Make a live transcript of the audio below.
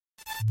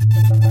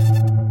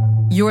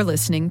You're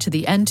listening to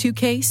the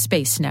N2K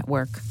Space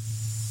Network.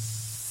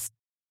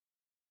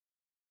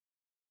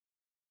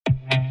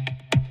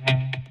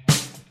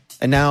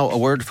 And now a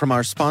word from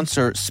our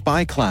sponsor,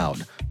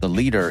 SpyCloud, the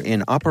leader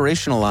in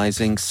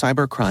operationalizing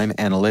cybercrime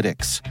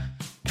analytics.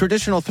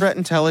 Traditional threat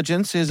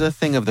intelligence is a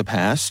thing of the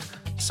past.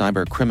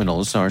 Cyber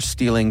criminals are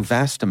stealing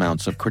vast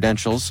amounts of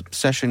credentials,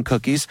 session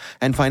cookies,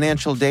 and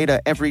financial data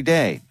every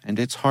day, and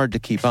it's hard to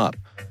keep up.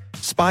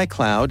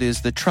 SpyCloud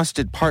is the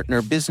trusted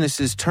partner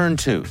businesses turn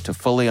to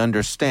fully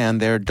understand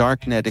their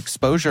darknet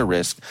exposure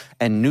risk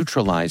and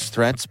neutralize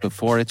threats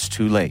before it's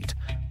too late.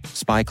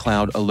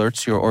 SpyCloud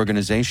alerts your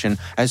organization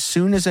as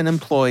soon as an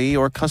employee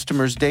or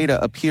customer's data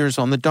appears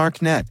on the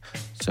darknet,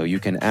 so you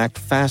can act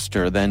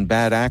faster than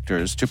bad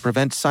actors to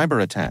prevent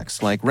cyber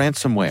attacks like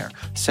ransomware,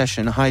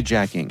 session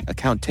hijacking,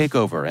 account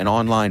takeover, and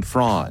online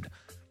fraud.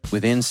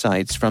 With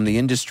insights from the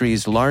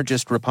industry's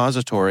largest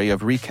repository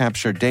of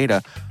recaptured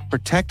data,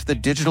 protect the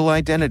digital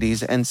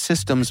identities and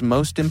systems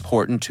most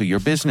important to your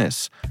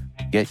business.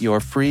 Get your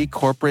free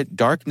corporate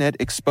darknet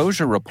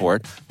exposure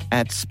report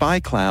at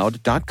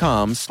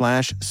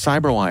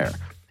spycloud.com/cyberwire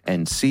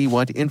and see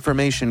what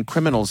information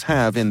criminals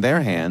have in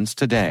their hands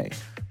today.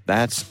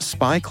 That's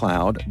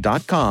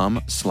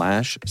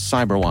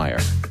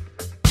spycloud.com/cyberwire.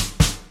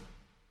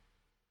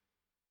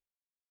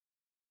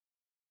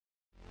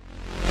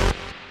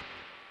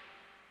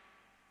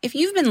 If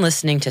you've been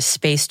listening to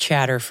Space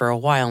Chatter for a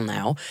while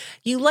now,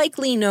 you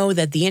likely know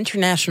that the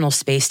International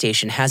Space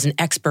Station has an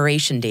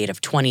expiration date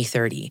of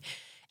 2030,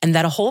 and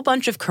that a whole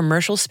bunch of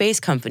commercial space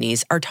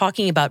companies are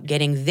talking about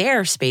getting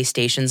their space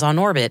stations on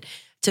orbit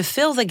to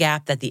fill the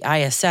gap that the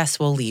ISS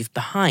will leave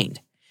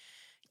behind.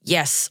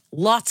 Yes,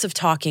 lots of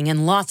talking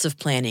and lots of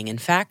planning, in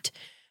fact,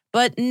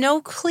 but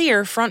no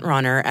clear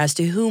frontrunner as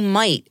to who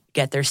might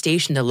get their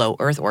station to low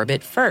Earth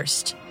orbit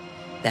first.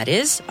 That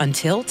is,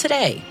 until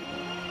today.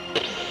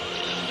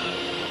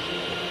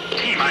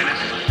 T-minus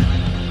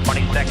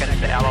 20 seconds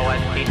to LOS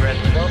speed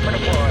rest. Go for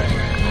deploy.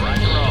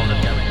 Roger roll.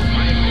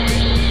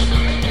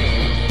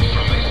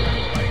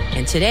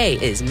 And today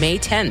is May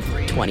 10th,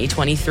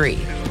 2023.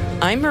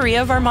 I'm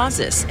Maria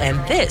Varmazis,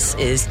 and this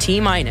is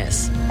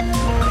T-minus.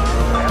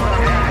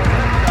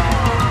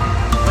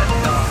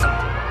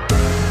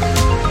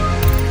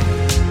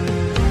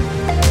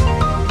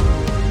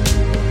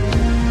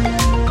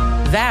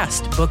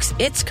 VAST books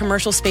its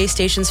commercial space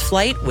station's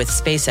flight with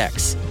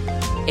SpaceX.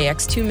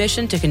 AX-2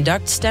 mission to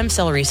conduct stem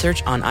cell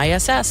research on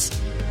ISS.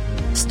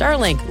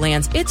 Starlink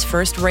lands its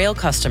first rail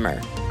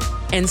customer.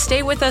 And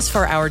stay with us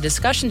for our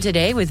discussion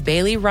today with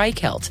Bailey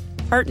Reichelt,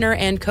 partner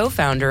and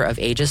co-founder of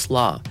Aegis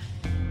Law.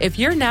 If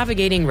you're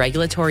navigating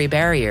regulatory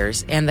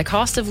barriers and the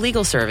cost of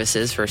legal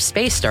services for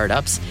space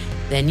startups,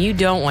 then you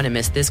don't want to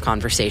miss this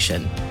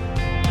conversation.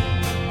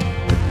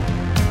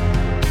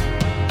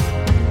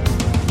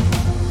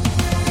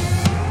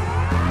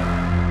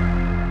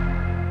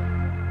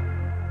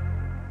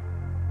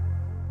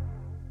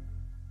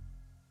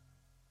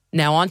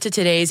 Now on to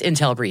today's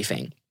Intel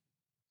briefing.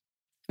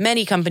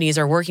 Many companies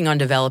are working on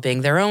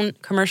developing their own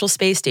commercial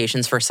space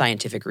stations for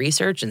scientific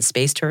research and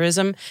space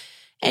tourism,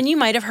 and you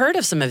might have heard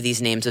of some of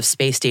these names of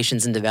space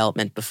stations in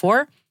development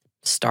before: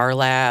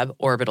 Starlab,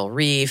 Orbital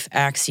Reef,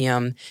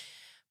 Axiom.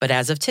 But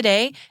as of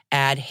today,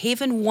 add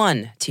Haven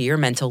 1 to your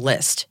mental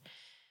list.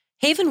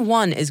 Haven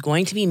 1 is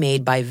going to be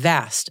made by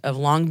VAST of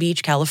Long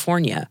Beach,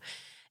 California.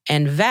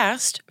 And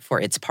VAST,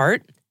 for its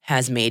part,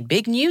 has made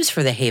big news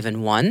for the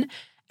Haven 1,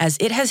 as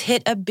it has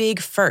hit a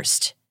big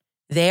first.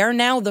 They are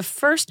now the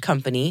first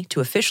company to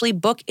officially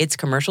book its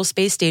commercial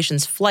space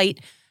station's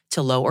flight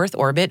to low Earth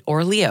orbit,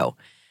 or LEO.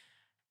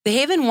 The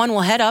Haven 1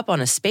 will head up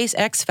on a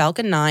SpaceX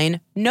Falcon 9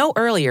 no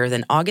earlier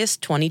than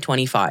August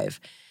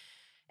 2025.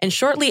 And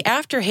shortly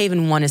after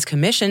Haven 1 is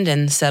commissioned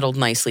and settled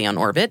nicely on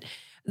orbit,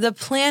 the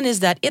plan is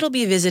that it'll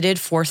be visited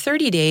for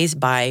 30 days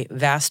by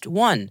VAST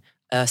 1,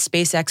 a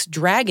SpaceX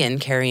Dragon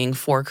carrying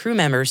 4 crew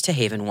members to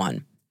Haven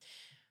 1.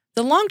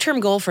 The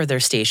long-term goal for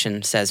their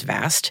station, says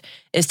VAST,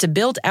 is to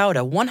build out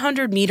a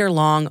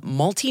 100-meter-long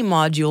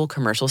multi-module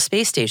commercial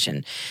space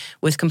station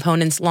with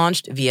components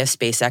launched via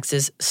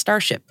SpaceX's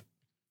Starship.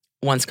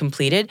 Once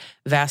completed,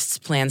 VAST's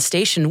planned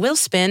station will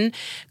spin,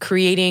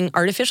 creating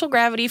artificial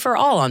gravity for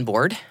all on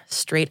board,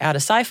 straight out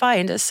of sci-fi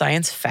into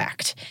science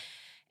fact.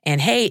 And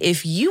hey,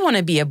 if you want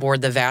to be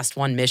aboard the VAST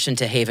 1 mission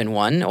to Haven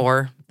 1,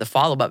 or the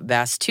follow-up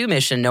VAST 2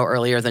 mission no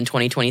earlier than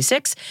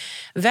 2026,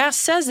 VAST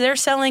says they're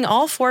selling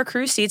all 4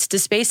 crew seats to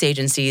space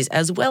agencies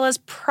as well as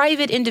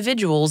private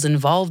individuals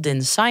involved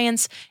in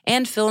science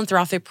and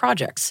philanthropic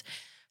projects.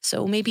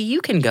 So maybe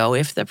you can go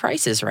if the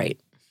price is right.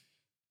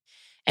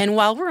 And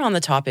while we're on the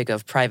topic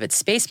of private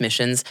space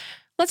missions,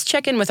 let's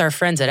check in with our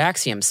friends at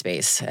Axiom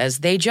Space, as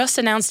they just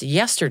announced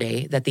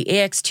yesterday that the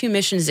AX-2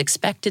 mission is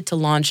expected to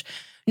launch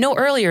no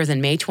earlier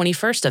than May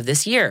 21st of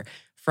this year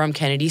from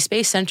Kennedy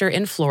Space Center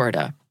in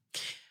Florida.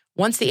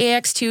 Once the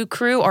AX-2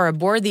 crew are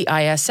aboard the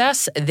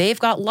ISS, they've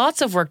got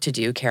lots of work to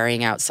do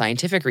carrying out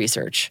scientific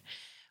research.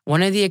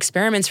 One of the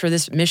experiments for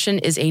this mission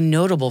is a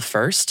notable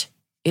first.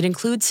 It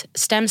includes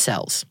stem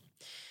cells.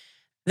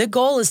 The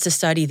goal is to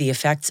study the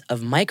effects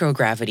of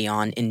microgravity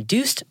on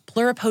induced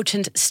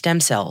pluripotent stem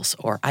cells,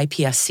 or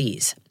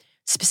iPSCs,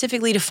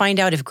 specifically to find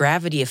out if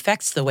gravity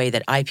affects the way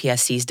that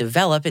iPSCs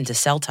develop into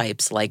cell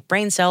types like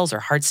brain cells or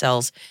heart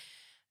cells.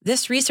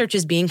 This research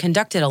is being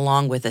conducted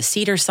along with the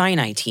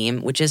Cedars-Sinai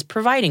team, which is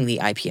providing the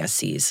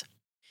iPSCs.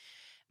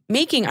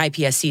 Making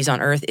iPSCs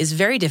on Earth is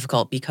very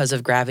difficult because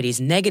of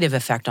gravity's negative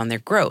effect on their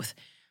growth.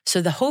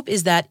 So the hope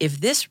is that if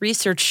this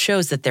research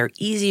shows that they're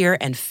easier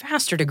and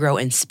faster to grow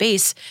in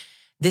space,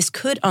 this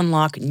could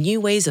unlock new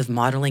ways of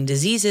modeling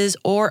diseases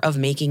or of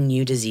making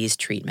new disease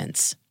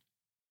treatments.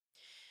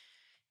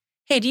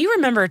 Hey, do you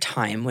remember a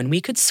time when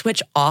we could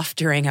switch off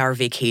during our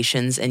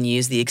vacations and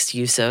use the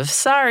excuse of,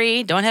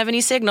 sorry, don't have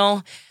any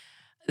signal?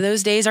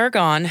 Those days are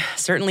gone,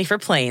 certainly for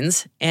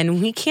planes,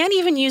 and we can't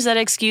even use that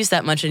excuse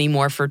that much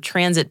anymore for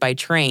transit by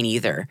train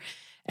either,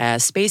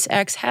 as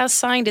SpaceX has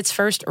signed its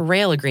first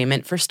rail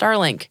agreement for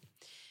Starlink.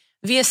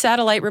 Via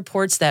Satellite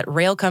reports that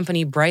rail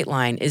company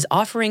Brightline is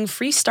offering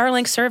free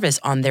Starlink service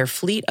on their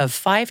fleet of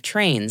 5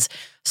 trains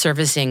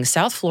servicing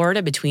South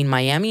Florida between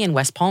Miami and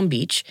West Palm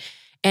Beach,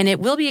 and it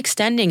will be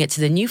extending it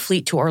to the new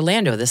fleet to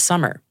Orlando this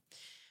summer.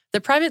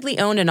 The privately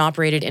owned and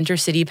operated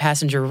intercity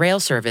passenger rail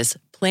service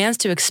plans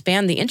to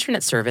expand the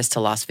internet service to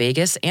Las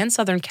Vegas and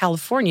Southern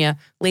California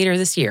later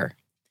this year.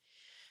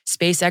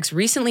 SpaceX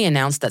recently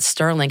announced that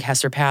Starlink has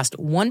surpassed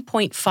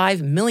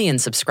 1.5 million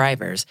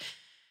subscribers,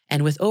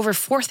 and with over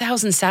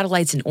 4,000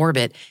 satellites in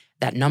orbit,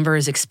 that number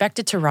is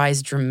expected to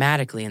rise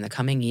dramatically in the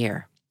coming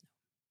year.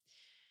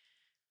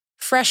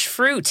 Fresh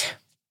fruit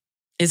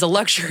is a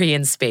luxury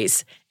in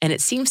space, and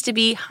it seems to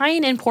be high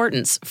in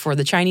importance for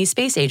the Chinese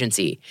Space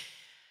Agency.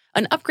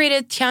 An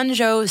upgraded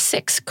Tianzhou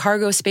 6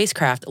 cargo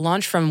spacecraft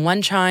launched from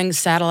Wenchang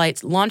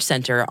Satellite Launch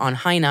Center on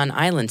Hainan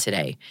Island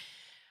today.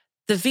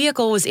 The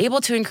vehicle was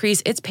able to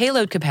increase its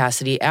payload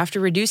capacity after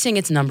reducing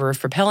its number of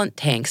propellant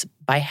tanks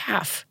by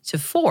half to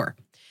 4.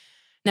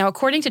 Now,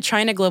 according to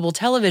China Global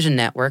Television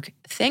Network,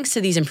 thanks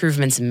to these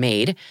improvements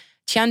made,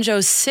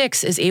 Tianzhou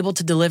 6 is able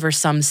to deliver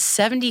some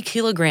 70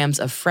 kilograms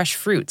of fresh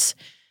fruits,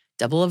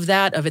 double of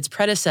that of its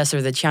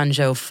predecessor, the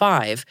Tianzhou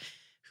 5,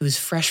 whose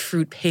fresh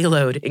fruit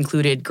payload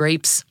included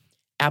grapes,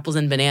 apples,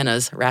 and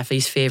bananas,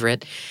 Rafi's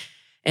favorite.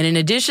 And in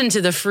addition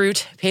to the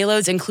fruit,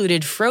 payloads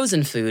included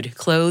frozen food,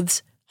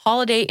 clothes,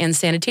 holiday and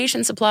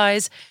sanitation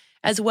supplies,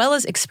 as well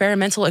as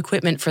experimental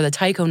equipment for the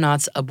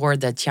taikonauts aboard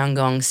the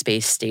Tiangong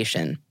space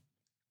station.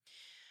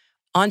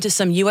 On to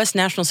some U.S.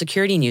 national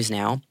security news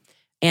now.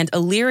 And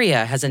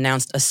Illyria has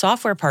announced a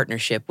software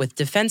partnership with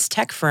defense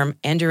tech firm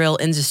Anduril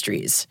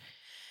Industries.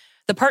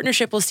 The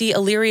partnership will see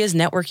Illyria's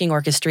networking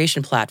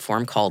orchestration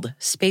platform called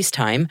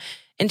Spacetime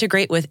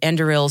integrate with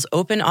Anduril's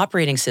open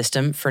operating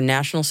system for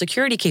national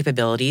security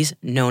capabilities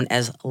known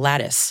as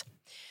Lattice.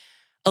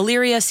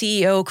 Illyria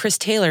CEO Chris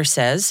Taylor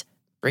says,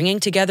 bringing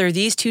together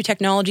these two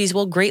technologies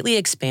will greatly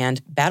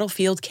expand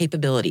battlefield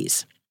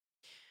capabilities.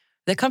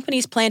 The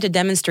companies plan to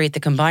demonstrate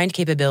the combined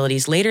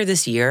capabilities later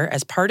this year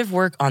as part of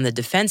work on the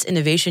Defense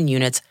Innovation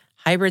Unit's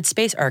Hybrid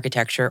Space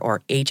Architecture,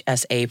 or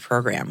HSA,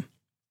 program.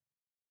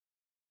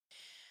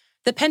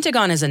 The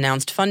Pentagon has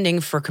announced funding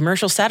for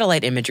commercial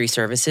satellite imagery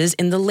services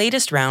in the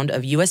latest round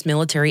of U.S.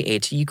 military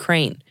aid to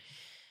Ukraine.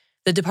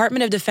 The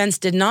Department of Defense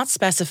did not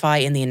specify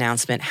in the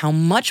announcement how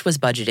much was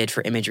budgeted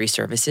for imagery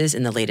services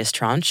in the latest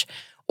tranche,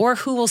 or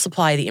who will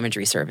supply the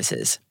imagery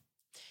services.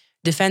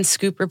 Defense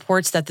Scoop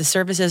reports that the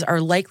services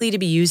are likely to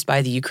be used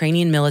by the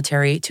Ukrainian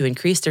military to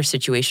increase their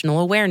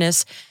situational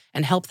awareness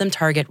and help them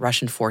target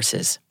Russian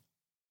forces.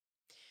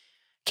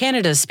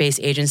 Canada's space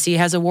agency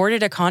has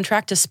awarded a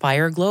contract to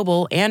Spire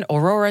Global and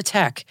Aurora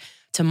Tech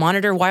to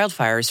monitor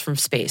wildfires from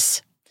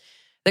space.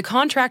 The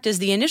contract is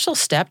the initial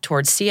step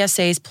towards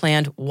CSA's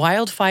planned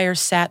Wildfire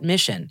Sat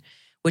mission,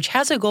 which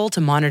has a goal to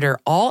monitor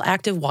all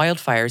active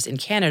wildfires in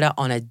Canada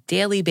on a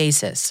daily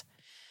basis.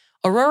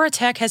 Aurora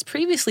Tech has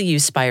previously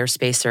used Spire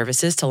Space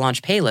Services to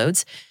launch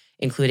payloads,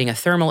 including a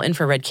thermal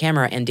infrared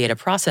camera and data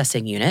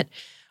processing unit,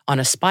 on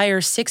a Spire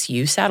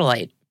 6U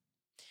satellite.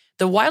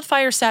 The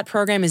Wildfire Sat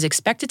program is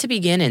expected to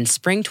begin in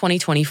spring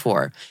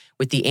 2024,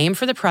 with the aim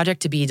for the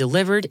project to be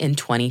delivered in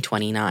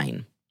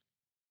 2029.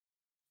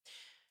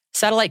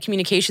 Satellite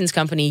communications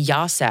company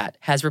Yahsat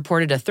has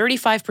reported a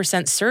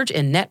 35% surge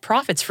in net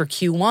profits for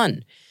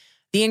Q1.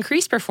 The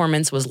increased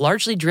performance was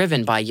largely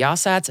driven by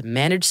Yahsat's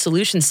managed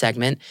solutions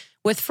segment,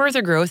 with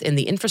further growth in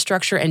the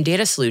infrastructure and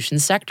data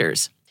solutions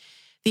sectors.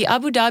 The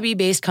Abu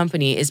Dhabi-based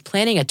company is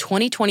planning a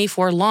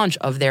 2024 launch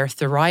of their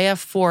Thuraya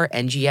 4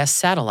 NGS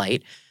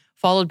satellite,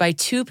 followed by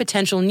 2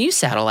 potential new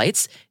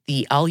satellites,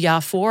 the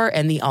Alya 4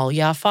 and the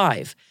Alya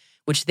 5,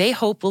 which they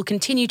hope will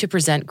continue to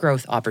present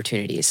growth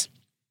opportunities.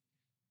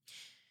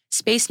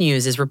 Space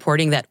News is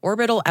reporting that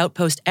Orbital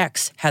Outpost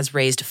X has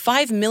raised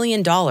 $5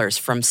 million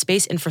from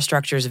Space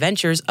Infrastructure's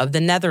Ventures of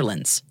the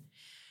Netherlands.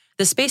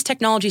 The space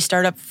technology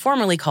startup,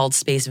 formerly called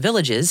Space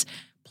Villages,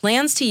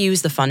 plans to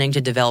use the funding to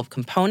develop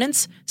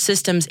components,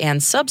 systems, and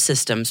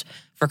subsystems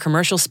for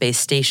commercial space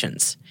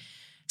stations.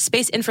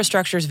 Space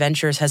Infrastructures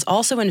Ventures has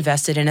also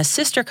invested in a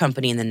sister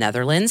company in the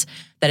Netherlands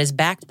that is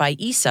backed by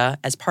ESA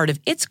as part of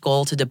its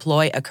goal to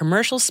deploy a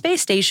commercial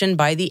space station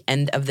by the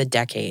end of the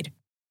decade.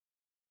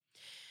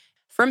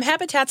 From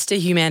habitats to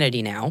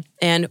humanity now,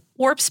 and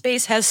Warp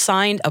Space has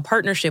signed a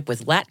partnership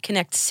with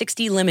LatConnect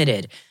 60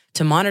 Limited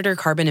to monitor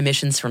carbon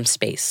emissions from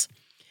space.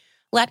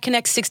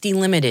 LatConnect 60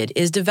 Limited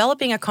is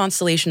developing a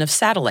constellation of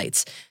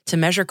satellites to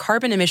measure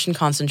carbon emission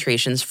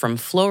concentrations from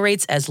flow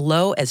rates as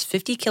low as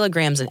 50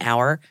 kilograms an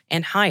hour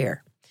and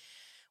higher.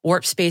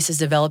 Warp Space is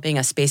developing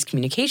a space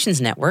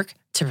communications network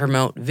to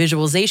promote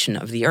visualization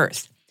of the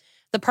Earth.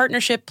 The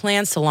partnership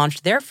plans to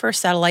launch their first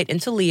satellite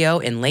into LEO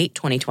in late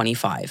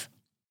 2025.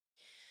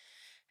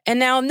 And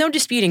now, no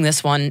disputing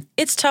this one,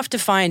 it's tough to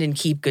find and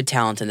keep good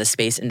talent in the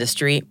space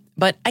industry,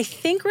 but I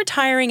think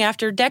retiring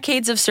after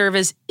decades of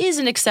service is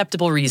an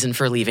acceptable reason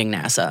for leaving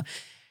NASA.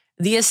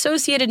 The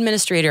Associate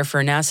Administrator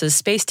for NASA's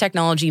Space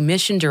Technology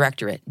Mission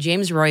Directorate,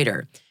 James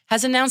Reuter,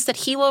 has announced that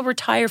he will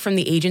retire from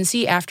the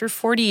agency after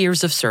 40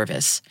 years of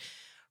service.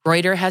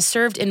 Reuter has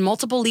served in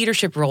multiple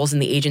leadership roles in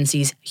the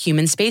agency's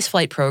human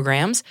spaceflight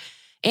programs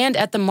and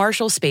at the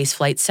Marshall Space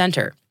Flight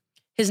Center.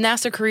 His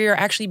NASA career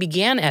actually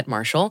began at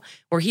Marshall,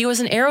 where he was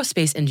an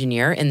aerospace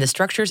engineer in the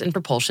Structures and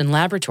Propulsion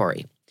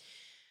Laboratory.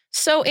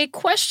 So, a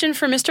question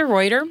for Mr.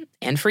 Reuter,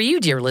 and for you,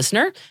 dear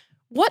listener,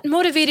 what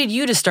motivated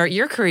you to start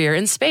your career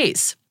in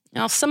space?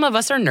 Now, some of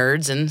us are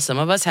nerds, and some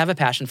of us have a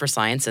passion for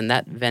science, and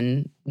that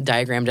Venn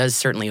diagram does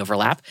certainly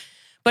overlap.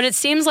 But it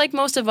seems like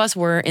most of us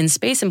were in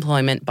space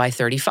employment by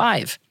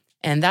 35,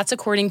 and that's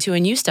according to a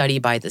new study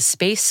by the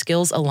Space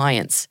Skills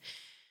Alliance.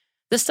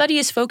 The study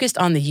is focused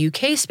on the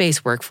UK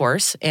space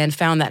workforce and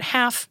found that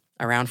half,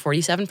 around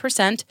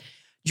 47%,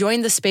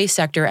 joined the space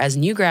sector as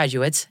new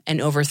graduates,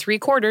 and over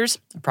three-quarters,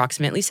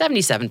 approximately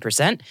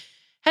 77%,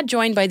 had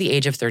joined by the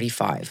age of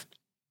 35.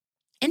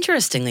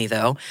 Interestingly,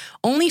 though,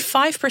 only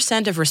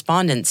 5% of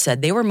respondents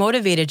said they were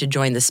motivated to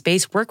join the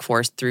space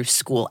workforce through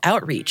school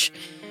outreach.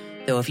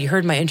 Though if you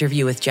heard my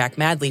interview with Jack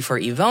Madley for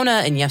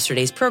Ivona in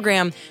yesterday's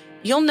program,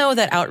 you'll know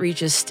that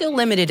outreach is still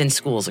limited in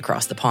schools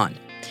across the pond.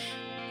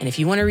 And if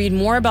you want to read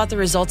more about the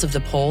results of the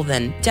poll,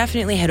 then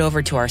definitely head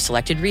over to our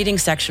selected reading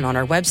section on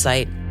our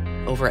website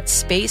over at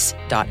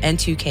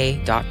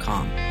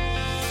space.n2k.com.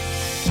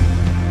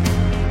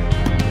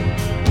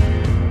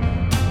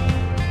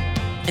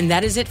 And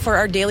that is it for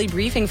our daily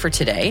briefing for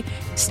today.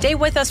 Stay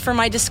with us for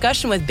my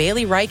discussion with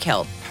Bailey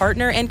Reichelt,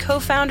 partner and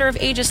co-founder of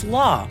Aegis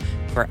Law,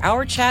 for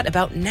our chat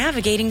about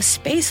navigating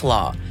space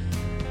law.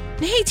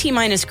 And hey,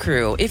 T-Minus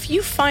crew, if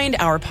you find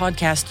our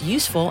podcast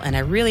useful, and I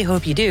really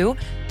hope you do,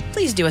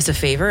 please do us a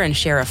favor and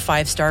share a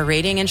 5-star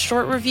rating and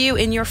short review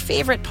in your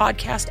favorite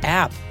podcast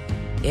app.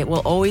 It will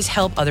always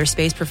help other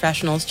space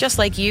professionals just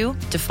like you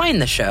to find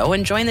the show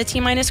and join the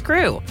T-Minus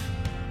crew.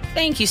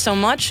 Thank you so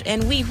much,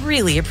 and we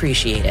really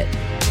appreciate it.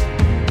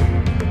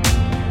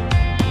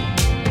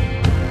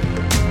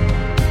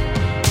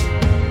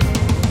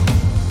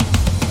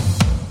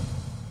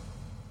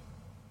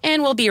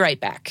 And we'll be right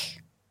back.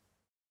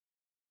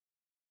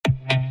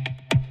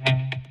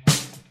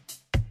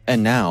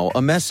 And now,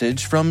 a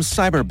message from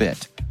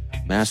Cyberbit.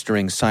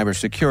 Mastering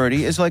cybersecurity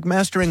is like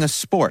mastering a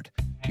sport.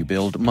 You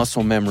build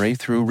muscle memory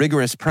through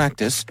rigorous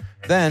practice,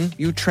 then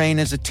you train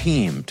as a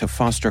team to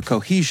foster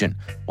cohesion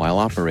while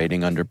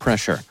operating under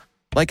pressure.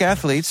 Like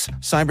athletes,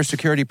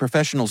 cybersecurity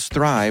professionals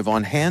thrive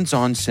on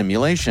hands-on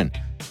simulation.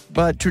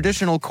 But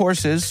traditional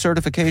courses,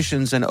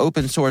 certifications, and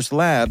open-source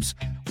labs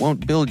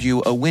won't build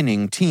you a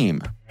winning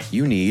team.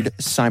 You need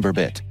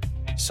Cyberbit.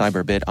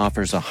 Cyberbit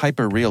offers a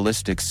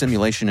hyper-realistic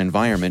simulation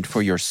environment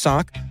for your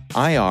SOC,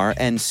 IR,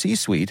 and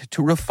C-suite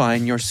to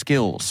refine your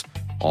skills,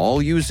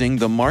 all using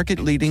the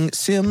market-leading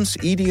SIMs,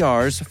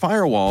 EDRs,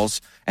 firewalls,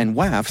 and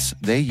WAFs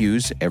they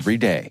use every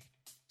day.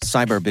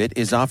 Cyberbit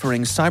is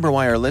offering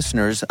CyberWire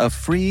listeners a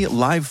free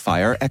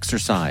live-fire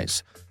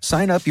exercise.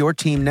 Sign up your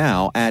team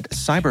now at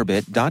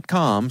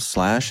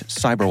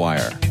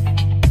cyberbit.com/cyberwire.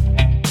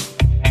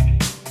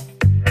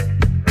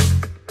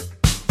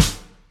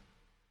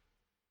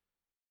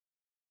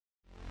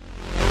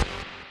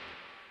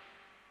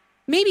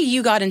 Maybe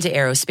you got into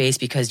aerospace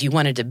because you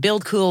wanted to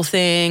build cool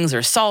things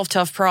or solve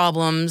tough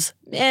problems,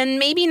 and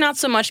maybe not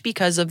so much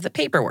because of the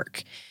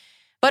paperwork.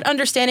 But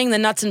understanding the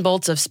nuts and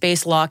bolts of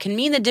space law can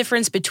mean the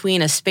difference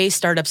between a space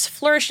startup's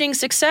flourishing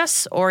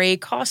success or a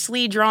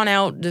costly,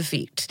 drawn-out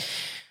defeat.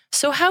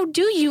 So how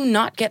do you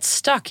not get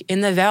stuck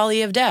in the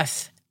Valley of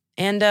Death?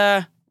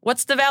 And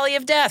what's the Valley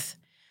of Death?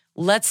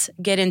 Let's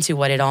get into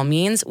what it all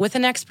means with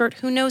an expert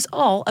who knows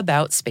all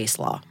about space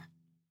law.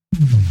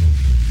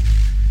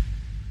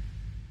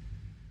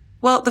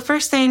 Well, the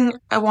first thing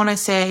I want to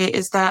say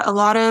is that a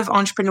lot of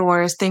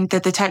entrepreneurs think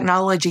that the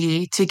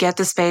technology to get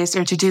to space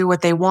or to do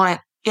what they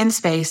want in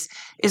space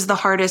is the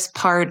hardest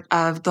part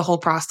of the whole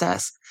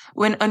process,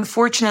 when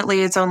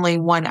unfortunately it's only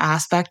one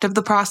aspect of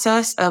the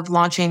process of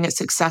launching a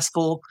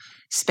successful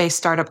space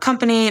startup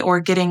company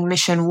or getting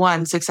Mission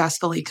 1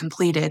 successfully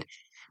completed.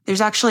 There's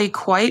actually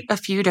quite a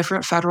few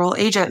different federal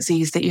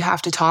agencies that you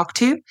have to talk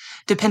to,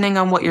 depending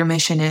on what your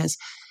mission is.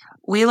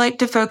 We like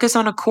to focus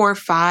on a core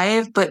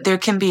 5, but there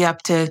can be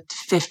up to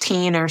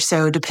 15 or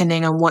so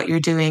depending on what you're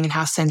doing and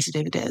how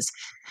sensitive it is.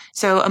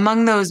 So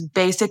among those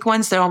basic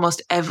ones that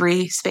almost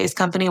every space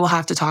company will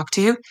have to talk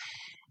to,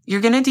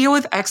 you're going to deal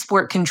with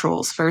export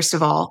controls, first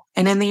of all.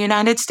 And in the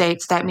United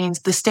States, that means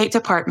the State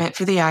Department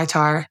for the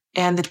ITAR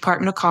and the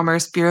Department of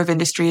Commerce, Bureau of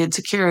Industry and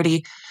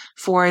Security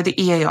for the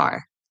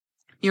EAR.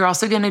 You're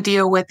also going to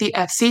deal with the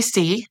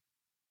FCC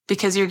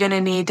because you're going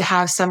to need to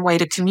have some way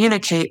to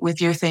communicate with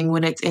your thing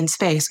when it's in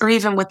space, or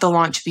even with the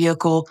launch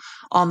vehicle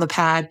on the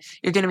pad.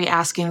 You're going to be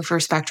asking for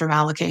spectrum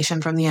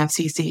allocation from the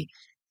FCC.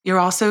 You're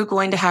also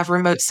going to have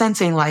remote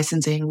sensing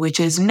licensing, which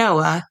is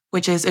NOAA,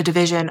 which is a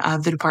division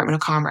of the Department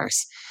of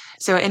Commerce.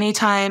 So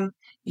anytime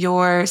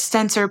your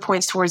sensor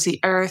points towards the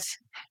Earth,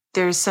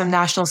 there's some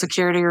national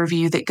security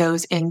review that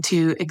goes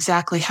into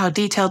exactly how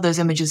detailed those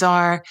images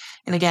are.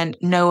 And again,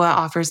 NOAA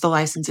offers the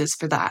licenses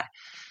for that.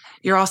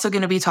 You're also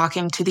going to be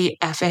talking to the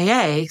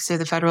FAA, so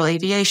the Federal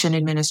Aviation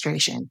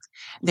Administration.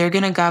 They're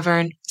going to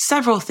govern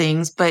several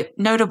things, but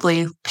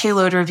notably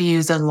payload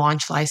reviews and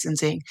launch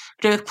licensing.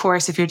 But of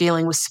course, if you're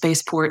dealing with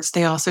spaceports,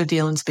 they also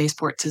deal in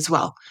spaceports as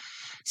well.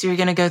 So you're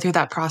going to go through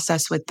that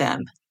process with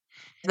them.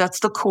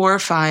 That's the core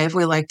 5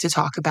 we like to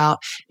talk about.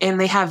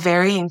 And they have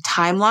varying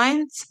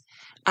timelines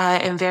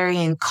and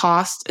varying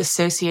costs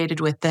associated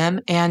with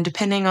them. And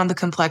depending on the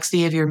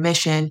complexity of your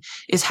mission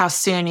is how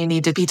soon you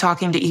need to be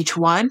talking to each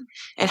one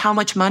and how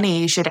much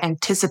money you should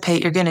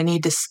anticipate you're going to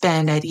need to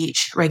spend at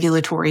each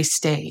regulatory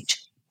stage.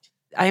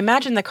 I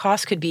imagine the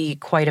cost could be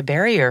quite a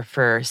barrier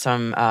for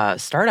some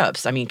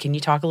startups. I mean, can you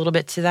talk a little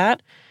bit to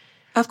that?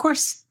 Of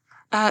course.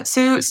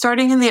 So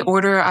starting in the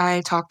order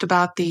I talked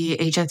about the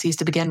agencies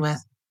to begin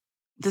with,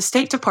 the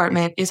State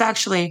Department is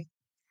actually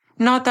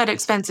not that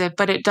expensive,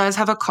 but it does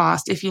have a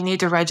cost if you need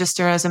to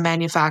register as a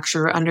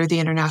manufacturer under the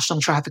International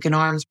Traffic in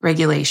Arms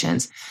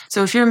regulations.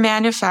 So if you're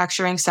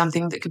manufacturing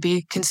something that could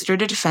be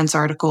considered a defense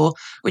article,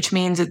 which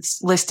means it's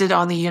listed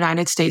on the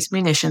United States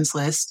munitions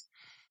list,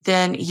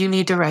 then you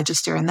need to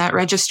register. And that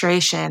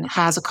registration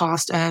has a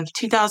cost of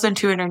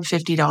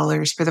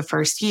 $2,250 for the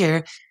first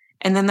year.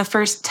 And then the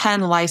first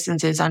 10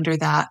 licenses under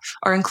that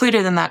are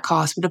included in that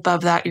cost, but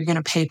above that, you're going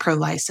to pay per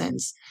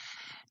license.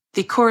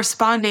 The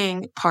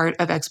corresponding part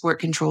of export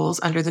controls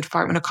under the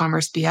Department of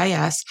Commerce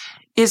BIS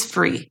is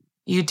free.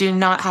 You do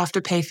not have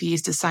to pay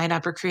fees to sign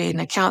up or create an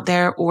account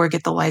there or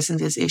get the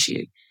licenses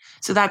issued.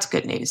 So that's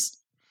good news.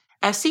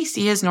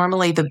 FCC is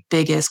normally the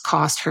biggest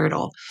cost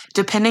hurdle,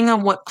 depending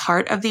on what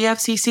part of the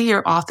FCC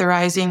you're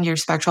authorizing your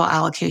spectral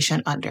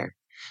allocation under.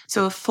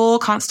 So a full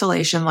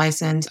constellation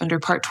license under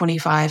Part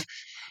 25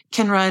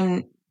 can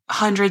run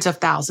hundreds of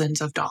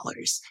thousands of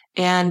dollars.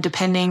 And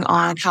depending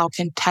on how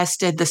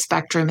contested the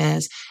spectrum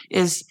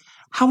is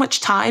how much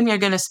time you're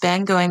going to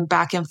spend going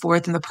back and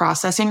forth in the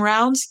processing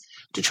rounds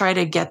to try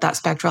to get that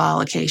spectral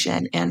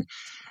allocation. And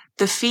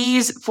the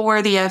fees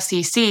for the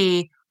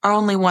FCC are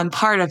only one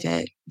part of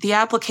it. The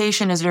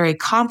application is very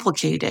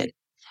complicated.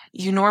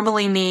 You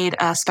normally need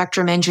a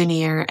spectrum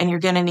engineer and you're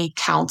going to need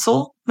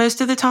counsel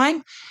most of the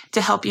time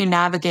to help you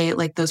navigate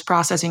like those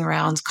processing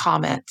rounds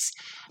comments.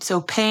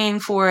 So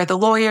paying for the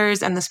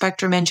lawyers and the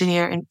spectrum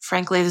engineer, and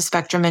frankly, the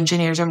spectrum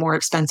engineers are more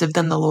expensive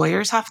than the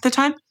lawyers half the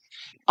time.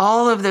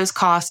 All of those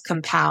costs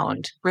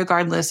compound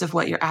regardless of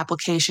what your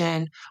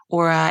application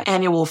or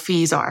annual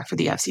fees are for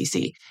the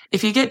FCC.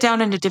 If you get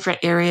down into different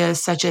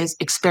areas such as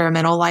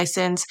experimental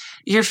license,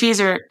 your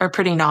fees are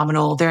pretty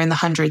nominal. They're in the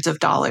hundreds of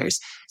dollars.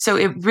 So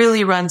it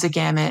really runs a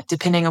gamut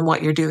depending on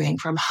what you're doing,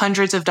 from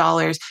hundreds of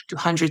dollars to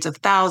hundreds of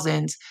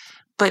thousands.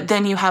 But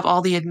then you have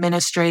all the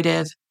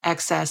administrative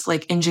excess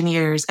like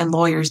engineers and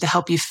lawyers to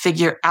help you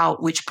figure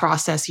out which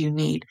process you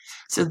need.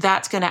 So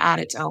that's going to add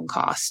its own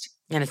cost.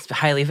 And it's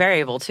highly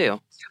variable too.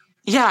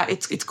 Yeah,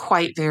 it's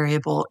quite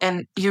variable.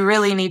 And you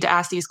really need to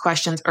ask these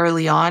questions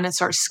early on and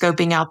start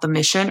scoping out the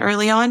mission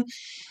early on.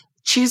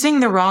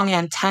 Choosing the wrong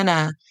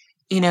antenna,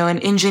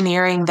 and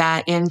engineering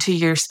that into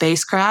your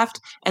spacecraft,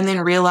 and then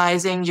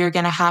realizing you're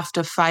going to have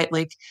to fight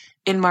like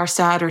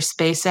Inmarsat or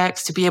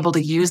SpaceX to be able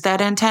to use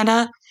that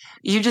antenna.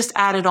 You just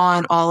added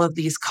on all of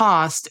these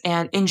costs,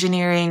 and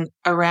engineering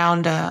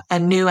around a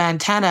new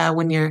antenna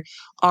when you're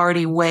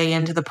already way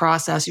into the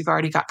process, you've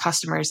already got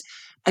customers.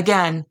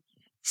 Again,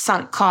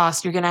 sunk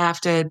cost. You're going to have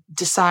to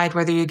decide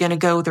whether you're going to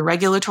go the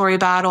regulatory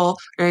battle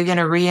or you're going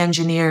to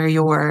re-engineer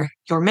your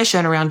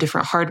mission around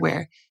different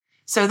hardware.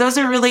 So those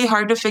are really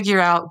hard to figure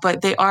out,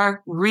 but they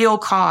are real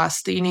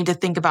costs that you need to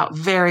think about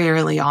very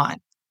early on.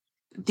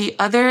 The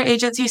other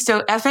agencies,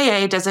 so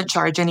FAA doesn't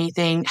charge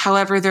anything.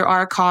 However, there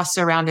are costs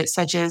around it,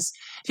 such as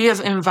if you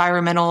have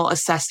environmental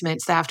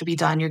assessments that have to be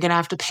done, you're going to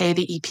have to pay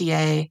the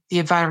EPA, the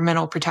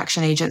Environmental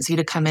Protection Agency,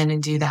 to come in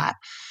and do that.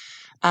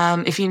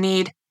 If you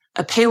need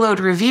a payload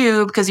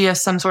review because you have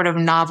some sort of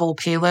novel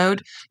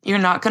payload, you're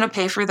not going to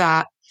pay for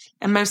that.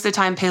 And most of the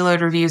time,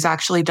 payload review is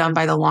actually done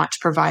by the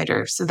launch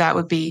provider. So that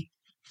would be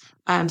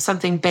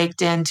something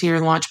baked into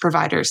your launch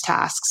provider's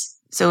tasks.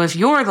 So if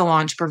you're the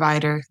launch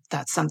provider,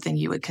 that's something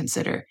you would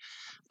consider.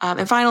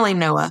 And finally,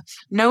 NOAA.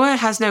 NOAA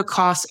has no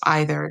costs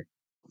either.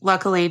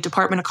 luckily,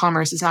 Department of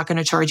Commerce is not going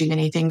to charge you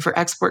anything for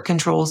export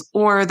controls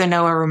or the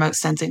NOAA remote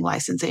sensing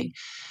licensing.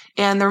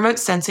 And the remote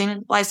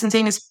sensing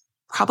licensing is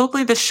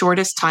probably the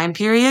shortest time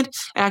period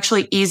and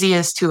actually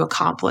easiest to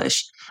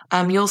accomplish.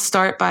 You'll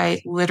start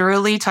by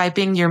literally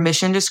typing your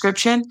mission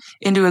description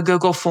into a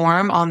Google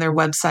form on their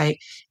website,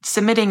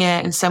 submitting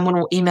it, and someone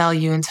will email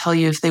you and tell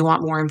you if they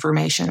want more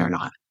information or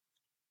not.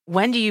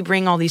 When do you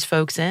bring all these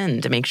folks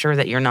in to make sure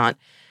that you're not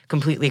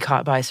completely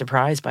caught by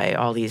surprise by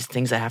all these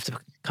things that have to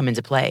come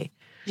into play?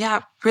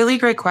 Yeah, really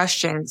great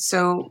question.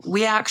 So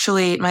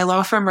my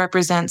law firm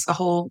represents a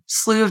whole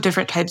slew of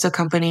different types of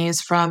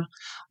companies, from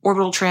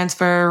orbital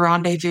transfer,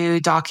 rendezvous,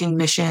 docking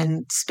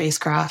mission,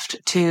 spacecraft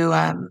to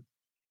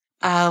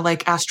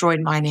like asteroid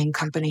mining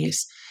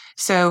companies.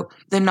 So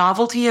the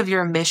novelty of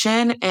your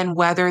mission and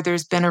whether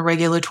there's been a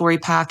regulatory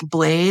path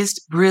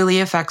blazed really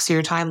affects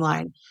your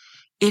timeline.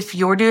 If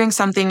you're doing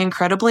something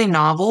incredibly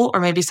novel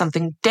or maybe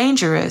something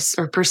dangerous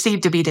or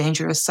perceived to be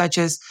dangerous, such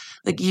as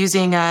like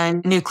using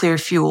a nuclear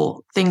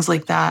fuel, things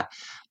like that,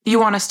 you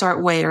want to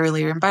start way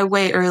earlier. And by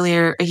way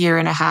earlier,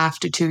 1.5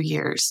 to 2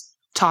 years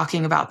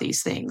talking about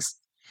these things.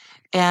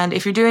 And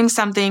if you're doing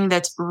something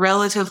that's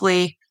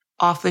relatively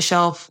off the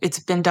shelf, it's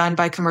been done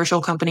by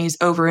commercial companies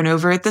over and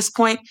over at this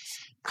point,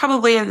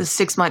 probably in the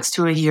 6 months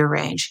to a year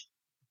range.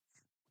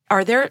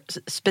 Are there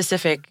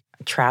specific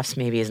traps,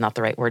 maybe is not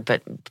the right word,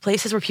 but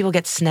places where people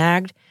get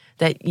snagged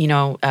that,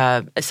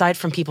 aside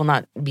from people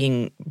not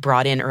being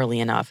brought in early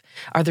enough,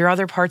 are there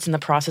other parts in the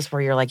process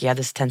where you're like, yeah,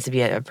 this tends to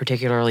be a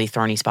particularly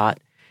thorny spot?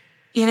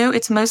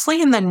 It's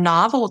mostly in the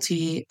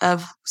novelty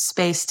of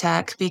space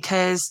tech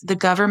because the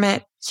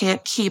government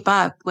can't keep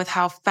up with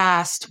how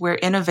fast we're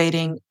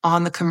innovating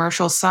on the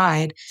commercial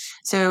side.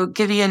 So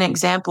give you an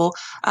example,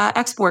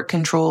 export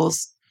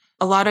controls.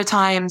 A lot of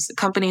times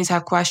companies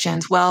have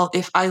questions. Well,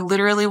 if I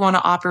literally want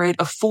to operate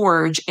a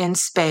forge in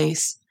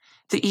space,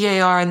 the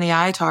EAR and the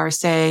ITAR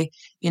say,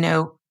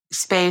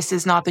 space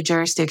is not the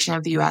jurisdiction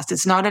of the US.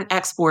 It's not an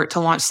export to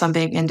launch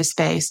something into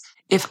space.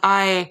 If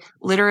I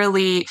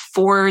literally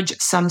forge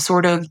some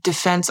sort of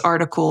defense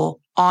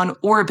article on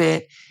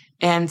orbit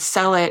and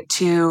sell it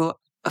to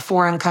a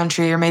foreign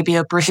country or maybe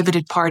a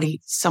prohibited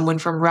party, someone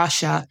from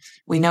Russia,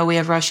 we know we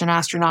have Russian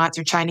astronauts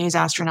or Chinese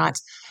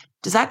astronauts.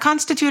 Does that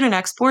constitute an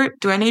export?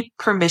 Do I need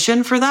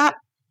permission for that?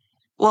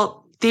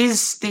 Well, these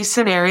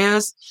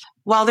scenarios,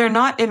 while they're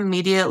not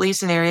immediately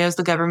scenarios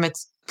the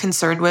government's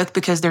concerned with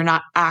because they're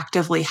not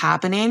actively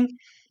happening,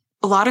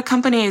 a lot of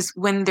companies,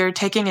 when they're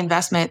taking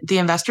investment, the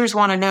investors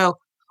want to know,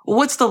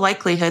 what's the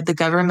likelihood the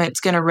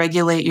government's going to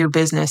regulate your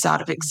business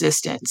out of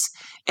existence?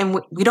 And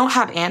we don't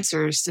have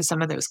answers to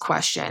some of those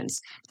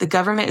questions. The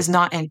government is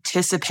not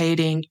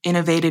anticipating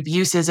innovative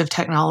uses of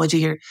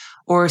technology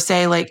or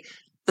say like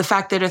the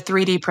fact that a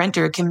 3D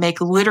printer can make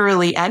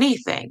literally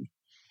anything.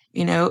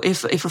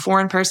 If a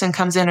foreign person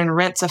comes in and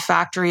rents a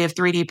factory of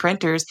 3D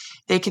printers,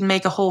 they can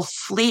make a whole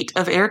fleet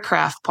of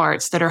aircraft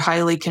parts that are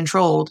highly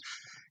controlled.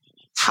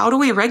 How do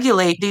we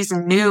regulate these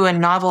new and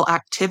novel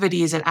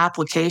activities and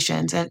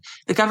applications? And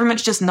the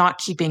government's just not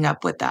keeping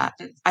up with that.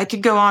 I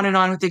could go on and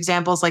on with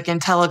examples like in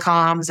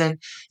telecoms and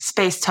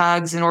space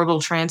tugs and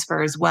orbital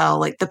transfer as well.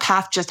 Like the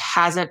path just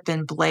hasn't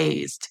been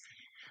blazed.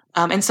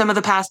 And some of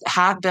the paths that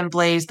have been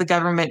blazed, the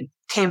government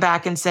came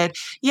back and said,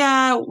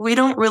 yeah, we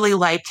don't really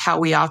like how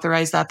we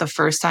authorized that the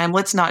first time.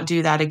 Let's not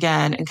do that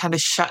again, and kind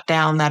of shut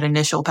down that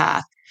initial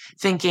path.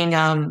 Thinking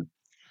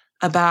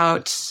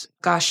about,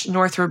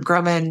 Northrop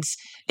Grumman's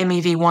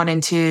MEV-1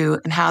 and 2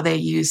 and how they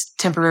used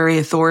temporary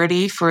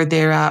authority for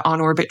their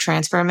on-orbit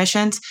transfer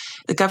missions.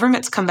 The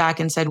government's come back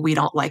and said, we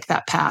don't like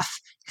that path.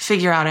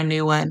 Figure out a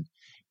new one.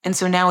 And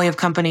so now we have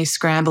companies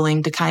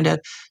scrambling to kind of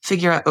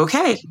figure out,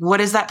 okay, what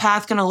is that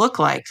path going to look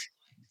like?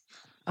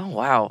 Oh,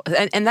 wow.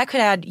 And that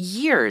could add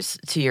years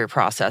to your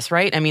process,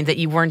 right? I mean, that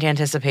you weren't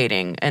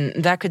anticipating. And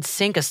that could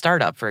sink a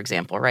startup, for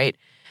example, right?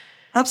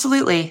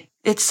 Absolutely.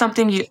 It's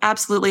something you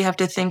absolutely have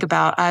to think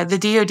about. The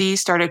DoD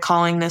started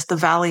calling this the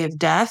Valley of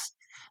Death.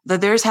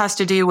 But theirs has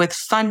to do with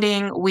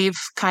funding. We've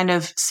kind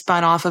of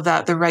spun off of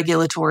that, the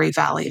regulatory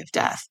Valley of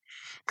Death.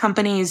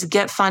 Companies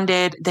get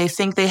funded, they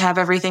think they have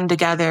everything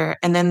together,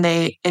 and then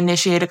they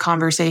initiate a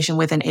conversation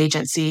with an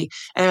agency,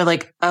 and they're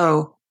like,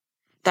 oh,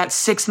 that's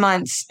 6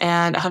 months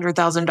and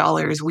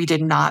 $100,000 we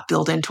did not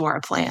build into our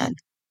plan.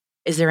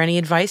 Is there any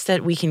advice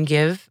that we can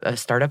give a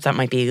startup that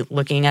might be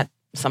looking at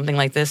something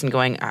like this and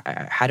going,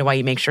 how do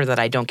I make sure that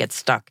I don't get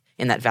stuck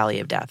in that valley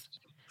of death?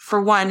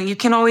 For one, you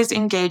can always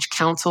engage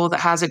counsel that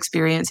has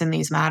experience in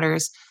these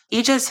matters.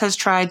 Aegis has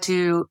tried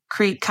to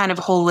create kind of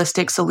a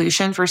holistic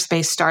solution for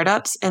space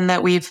startups in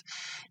that we've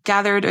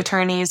gathered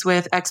attorneys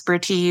with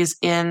expertise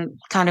in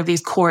kind of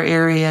these core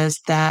areas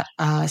that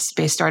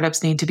space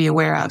startups need to be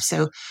aware of.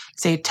 So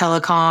say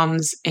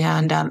telecoms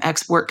and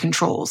export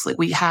controls. Like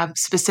we have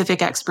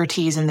specific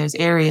expertise in those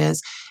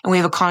areas. And we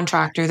have a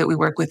contractor that we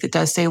work with that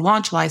does say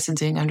launch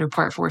licensing under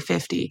Part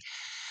 450.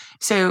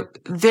 So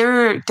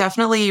there are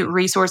definitely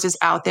resources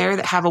out there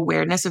that have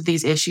awareness of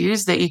these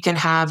issues that you can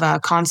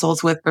have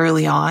consults with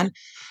early on.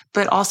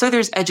 but also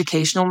there's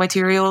educational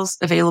materials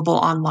available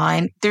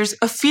online. There's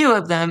a few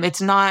of them.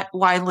 It's not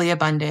widely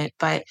abundant,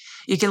 but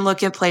you can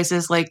look at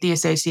places like the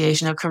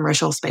Association of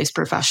Commercial Space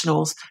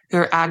Professionals who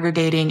are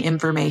aggregating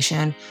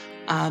information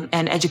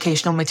and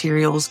educational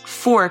materials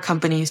for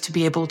companies to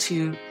be able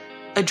to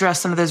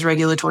address some of those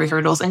regulatory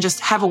hurdles and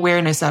just have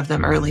awareness of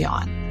them early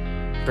on.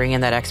 Bring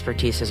in that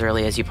expertise as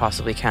early as you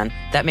possibly can.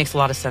 That makes a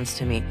lot of sense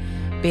to me.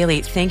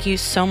 Bailey, thank you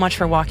so much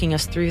for walking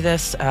us through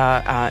this.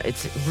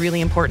 It's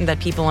really important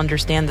that people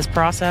understand this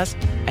process,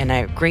 and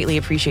I greatly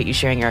appreciate you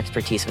sharing your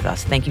expertise with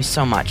us. Thank you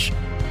so much.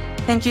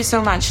 Thank you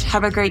so much.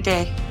 Have a great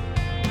day.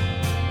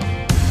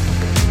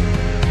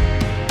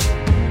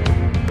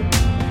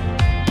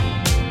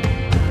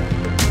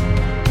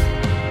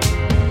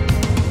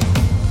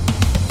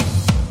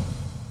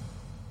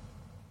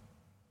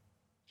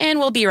 And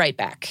we'll be right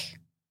back.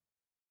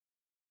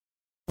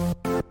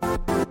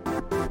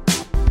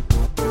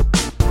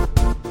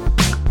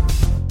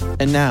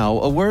 And now,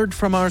 a word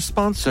from our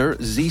sponsor,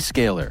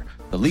 Zscaler,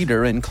 the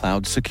leader in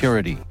cloud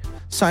security.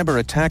 Cyber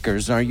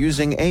attackers are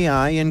using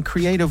AI in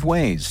creative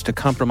ways to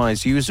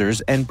compromise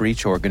users and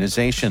breach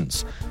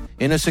organizations.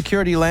 In a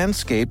security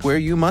landscape where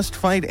you must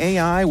fight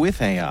AI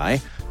with AI,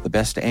 the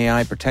best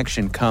AI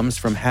protection comes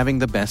from having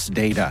the best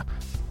data.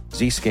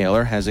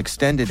 Zscaler has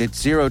extended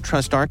its Zero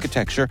Trust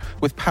architecture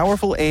with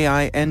powerful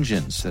AI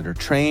engines that are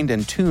trained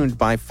and tuned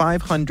by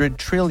 500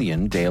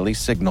 trillion daily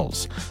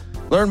signals.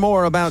 Learn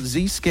more about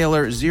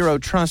Zscaler Zero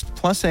Trust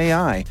Plus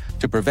AI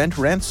to prevent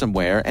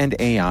ransomware and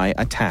AI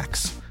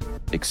attacks.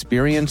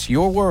 Experience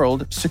your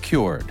world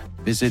secured.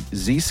 Visit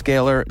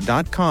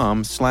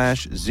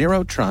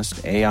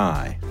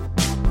zscaler.com/zerotrustai.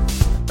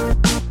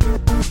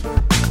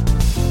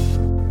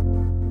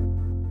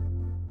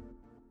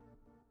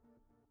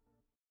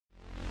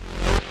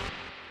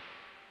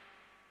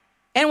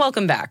 And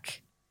welcome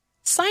back.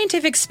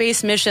 Scientific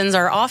space missions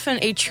are often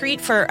a treat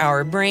for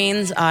our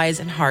brains, eyes,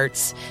 and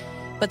hearts,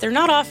 but they're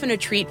not often a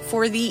treat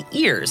for the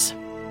ears.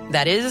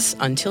 That is,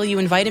 until you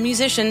invite a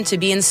musician to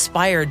be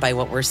inspired by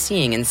what we're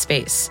seeing in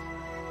space.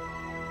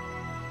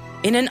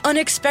 In an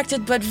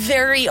unexpected but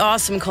very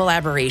awesome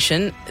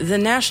collaboration, the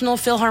National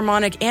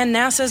Philharmonic and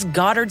NASA's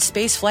Goddard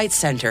Space Flight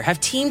Center have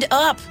teamed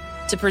up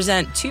to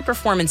present 2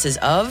 performances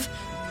of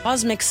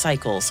Cosmic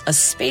Cycles, a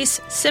space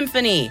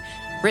symphony,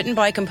 written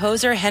by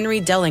composer Henry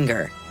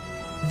Dellinger.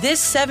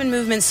 This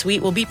 7-movement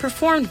suite will be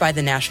performed by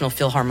the National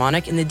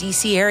Philharmonic in the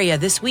D.C. area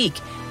this week,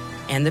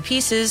 and the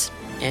pieces,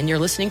 and you're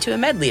listening to a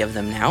medley of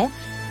them now,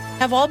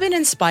 have all been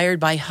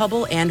inspired by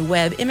Hubble and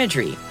Webb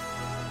imagery.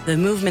 The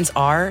movements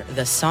are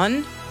the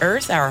Sun,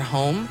 Earth, our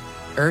home,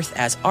 Earth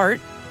as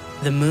art,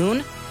 the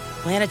Moon,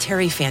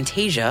 planetary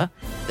fantasia,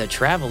 the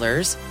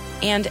Travelers,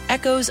 and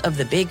echoes of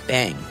the Big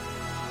Bang.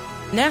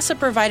 NASA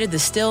provided the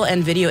still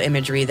and video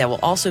imagery that will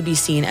also be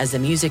seen as the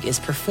music is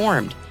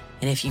performed.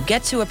 And if you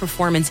get to a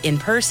performance in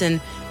person,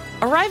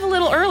 arrive a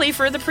little early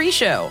for the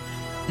pre-show.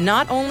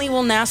 Not only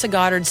will NASA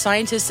Goddard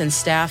scientists and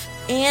staff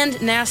and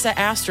NASA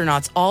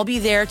astronauts all be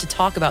there to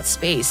talk about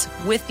space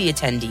with the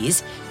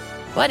attendees,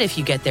 but if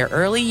you get there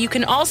early, you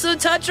can also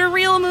touch a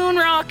real moon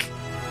rock.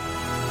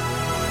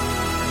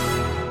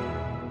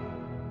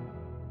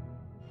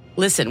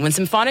 Listen, when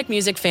symphonic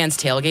music fans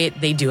tailgate,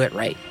 they do it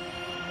right.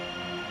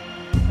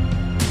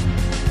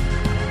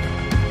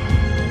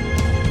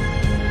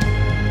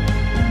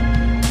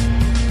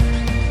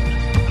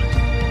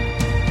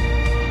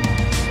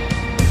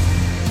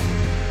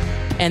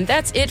 And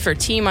that's it for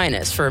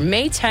T-Minus for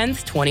May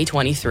 10th,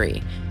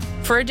 2023.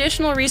 For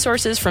additional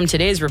resources from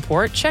today's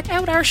report, check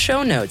out our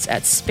show notes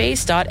at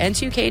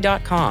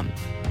space.n2k.com.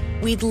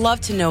 We'd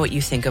love to know what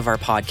you think of our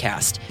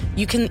podcast.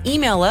 You can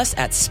email us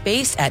at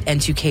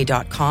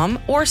space@n2k.com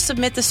or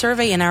submit the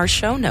survey in our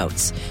show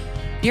notes.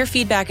 Your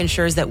feedback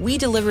ensures that we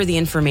deliver the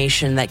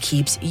information that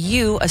keeps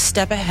you a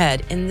step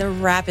ahead in the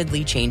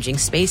rapidly changing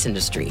space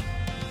industry.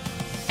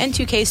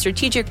 N2K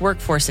Strategic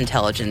Workforce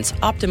Intelligence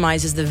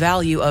optimizes the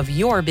value of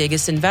your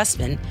biggest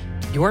investment,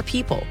 your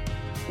people.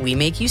 We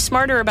make you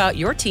smarter about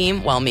your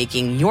team while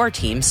making your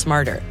team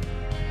smarter.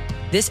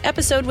 This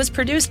episode was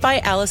produced by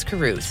Alice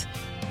Carruth,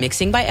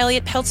 mixing by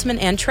Elliot Peltzman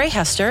and Trey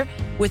Hester,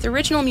 with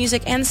original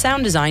music and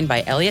sound design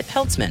by Elliot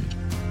Peltzman.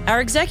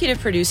 Our executive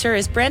producer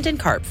is Brandon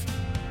Karpf.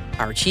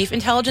 Our chief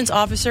intelligence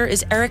officer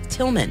is Eric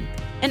Tillman.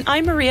 And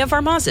I'm Maria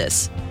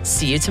Varmazis.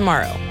 See you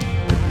tomorrow.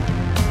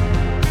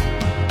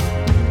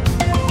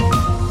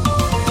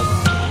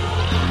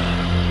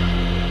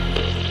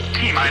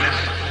 T-Minus.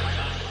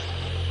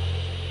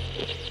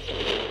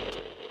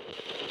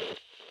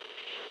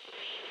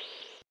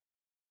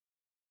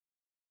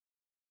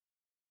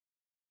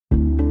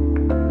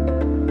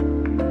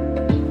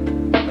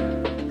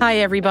 Hi,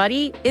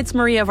 everybody. It's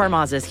Maria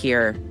Varmazis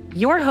here,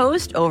 your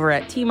host over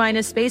at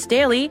T-Minus Space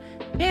Daily,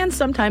 and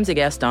sometimes a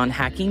guest on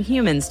Hacking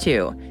Humans,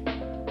 too.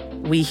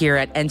 We here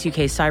at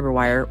N2K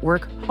Cyberwire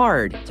work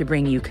hard to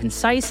bring you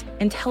concise,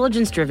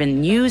 intelligence-driven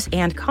news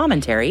and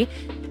commentary,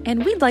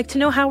 and we'd like to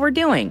know how we're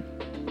doing.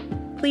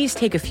 Please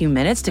take a few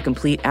minutes to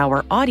complete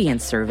our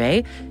audience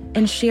survey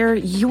and share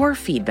your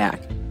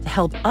feedback to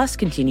help us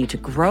continue to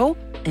grow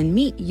and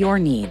meet your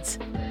needs.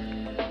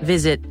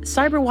 Visit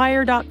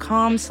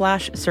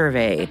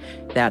cyberwire.com/survey.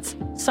 That's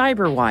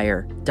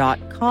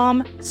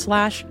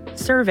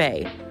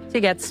cyberwire.com/survey to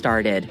get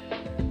started.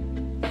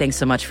 Thanks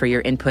so much for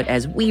your input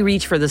as we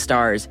reach for the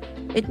stars.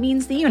 It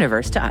means the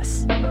universe to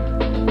us.